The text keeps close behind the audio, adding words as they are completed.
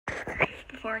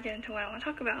before I get into what I want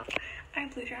to talk about, I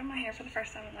blew dried my hair for the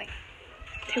first time in like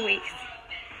 2 weeks,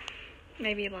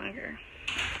 maybe longer.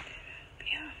 But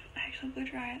yeah, I actually blew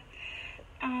dry it.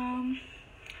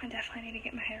 I definitely need to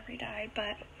get my hair re-dyed,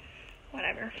 but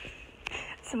whatever.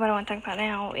 So what I want to talk about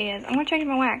now is I'm going to change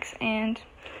my wax, and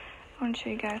I want to show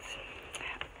you guys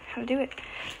how to do it.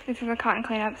 These are the cotton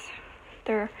cleanups.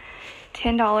 They're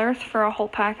 $10 for a whole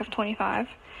pack of 25,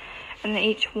 and then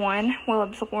each one will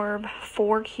absorb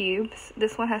 4 cubes.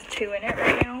 This one has 2 in it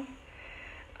right now,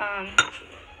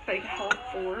 but you can hold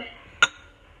 4.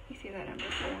 You see that number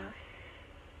 4?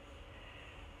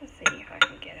 Let's see if I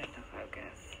can get it to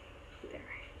focus. There.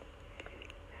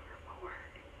 Number 4.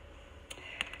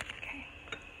 Okay.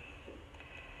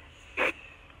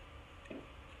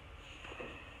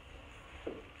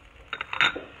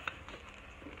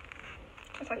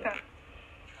 Just like that.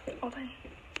 All done.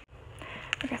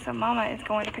 Okay, so Mama is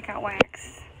going to pick out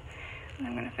wax, and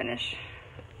I'm going to finish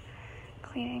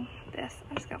cleaning this.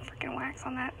 I just got freaking wax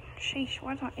on that. Sheesh,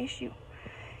 what's my issue?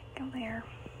 Go there.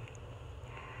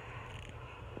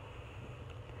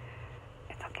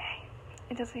 It's okay.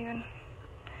 It doesn't even,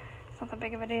 it's not that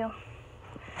big of a deal.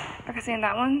 Like I said,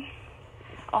 that one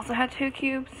also had 2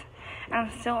 cubes, and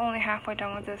I'm still only halfway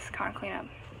done with this cotton cleanup.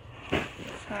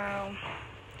 So,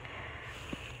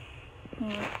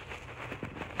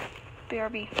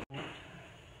 BRB.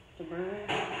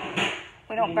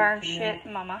 We don't burn shit,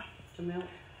 Mama. To melt.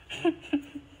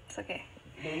 It's okay.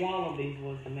 The wallabies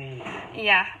was the main.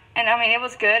 Yeah, and I mean, it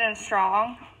was good and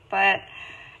strong, but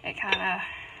it kind of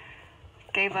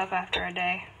gave up after a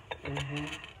day. Mm-hmm.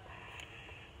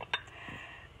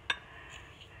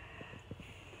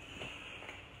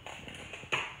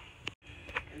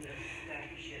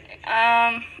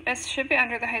 It should be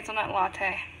under the hazelnut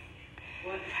latte.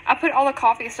 What? I put all the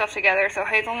coffee stuff together, so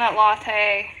hazelnut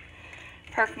latte,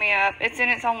 perk me up. It's in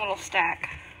its own little stack.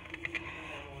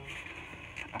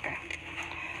 Okay.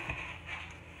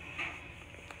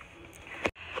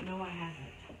 No, I haven't.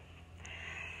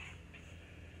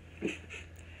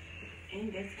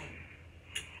 And this one.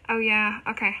 Oh yeah,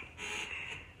 okay.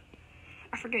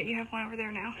 I forget you have one over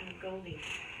there now. And Goldie.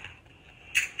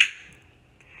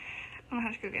 I'm gonna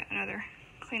have to go get another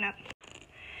cleanup.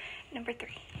 Number 3.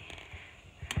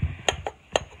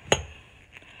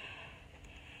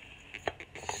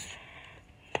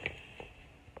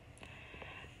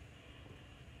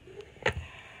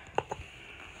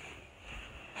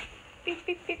 Beep,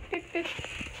 beep, beep, beep, beep.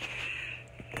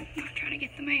 I'm trying to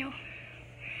get the mail.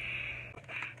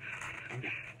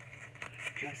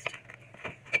 Just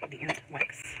the end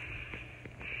wax.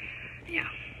 Yeah.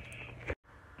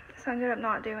 So I ended up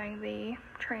not doing the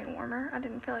train warmer. I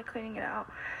didn't feel like cleaning it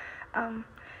out.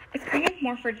 It's kind of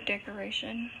more for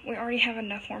decoration. We already have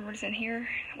enough warmers in here.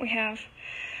 We have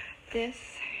this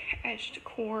edged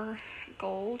core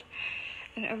gold,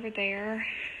 and over there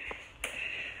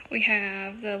we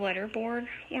have the letterboard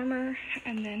warmer,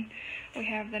 and then we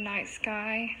have the night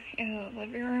sky in the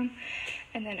living room,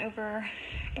 and then over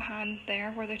behind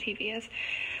there where the TV is,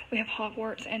 we have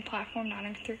Hogwarts and platform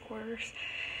 9 3/4.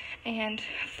 And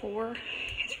 4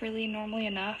 is really normally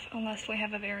enough, unless we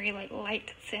have a very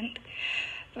light scent.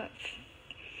 But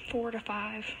 4 to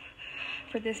 5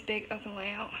 for this big open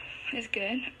layout is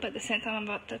good. But the scents I'm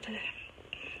about to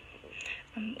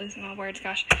I'm losing my words,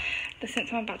 gosh. The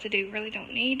scents I'm about to do really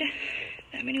don't need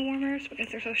that many warmers because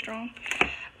they're so strong.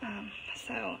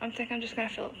 So I think I'm just gonna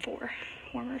fill up 4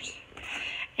 warmers.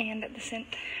 And the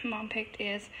scent Mom picked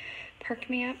is Perk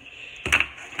Me Up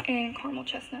and Caramel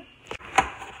Chestnut.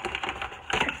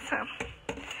 Okay, so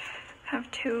I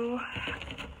have 2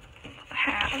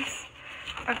 halves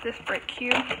of this brick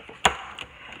cube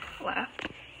left.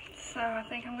 So I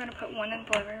think I'm gonna put one in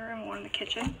the living room and one in the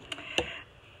kitchen.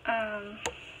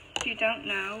 If you don't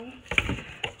know,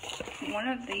 one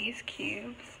of these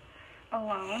cubes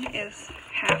alone is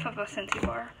half of a Scentsy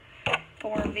bar.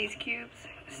 4 of these cubes.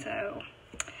 So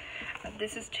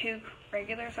this is 2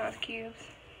 regular size cubes.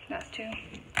 That's 2. So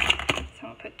I'm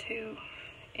gonna put 2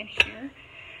 in here.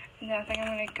 And then I think I'm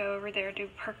gonna go over there, do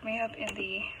Perk Me Up in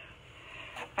the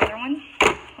other one.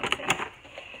 Let's see.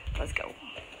 Let's go.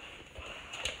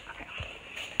 Okay.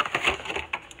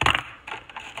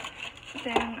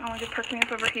 Then I want to do Perk Me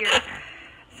Up over here.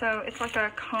 So it's like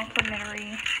a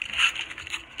complimentary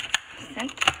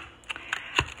scent.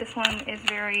 This one is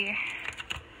very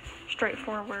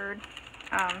straightforward,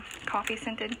 coffee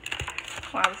scented.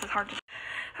 Wow, this is hard to.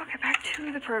 Okay, back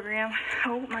to the program.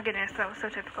 Oh my goodness, that was so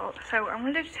difficult. So I'm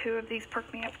gonna do 2 of these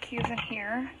Perk Me Up cubes in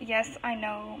here. Yes, I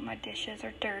know my dishes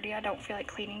are dirty. I don't feel like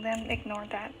cleaning them. Ignore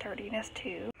that dirtiness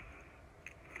too.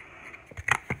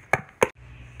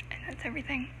 And It's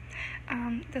everything.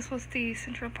 This was the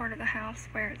central part of the house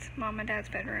where it's mom and dad's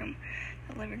bedroom,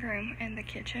 the living room, and the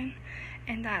kitchen.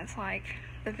 And that's like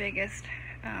the biggest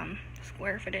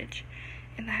square footage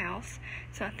in the house.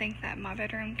 So I think that my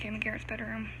bedroom, Kim and Garrett's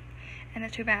bedroom, and the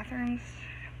 2 bathrooms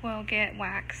will get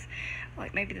wax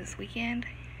like maybe this weekend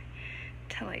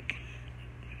to like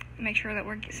make sure that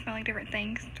we're smelling different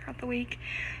things throughout the week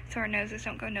so our noses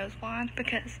don't go nose blind,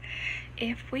 because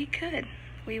if we could,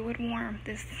 we would warm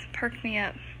this Perk Me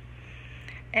Up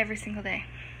every single day,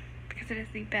 because it is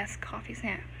the best coffee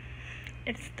scent.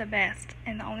 It's the best,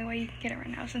 and the only way you can get it right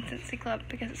now is in Scentsy Club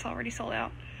because it's already sold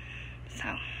out.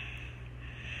 So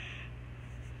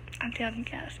I'm telling you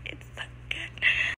guys, it's so good.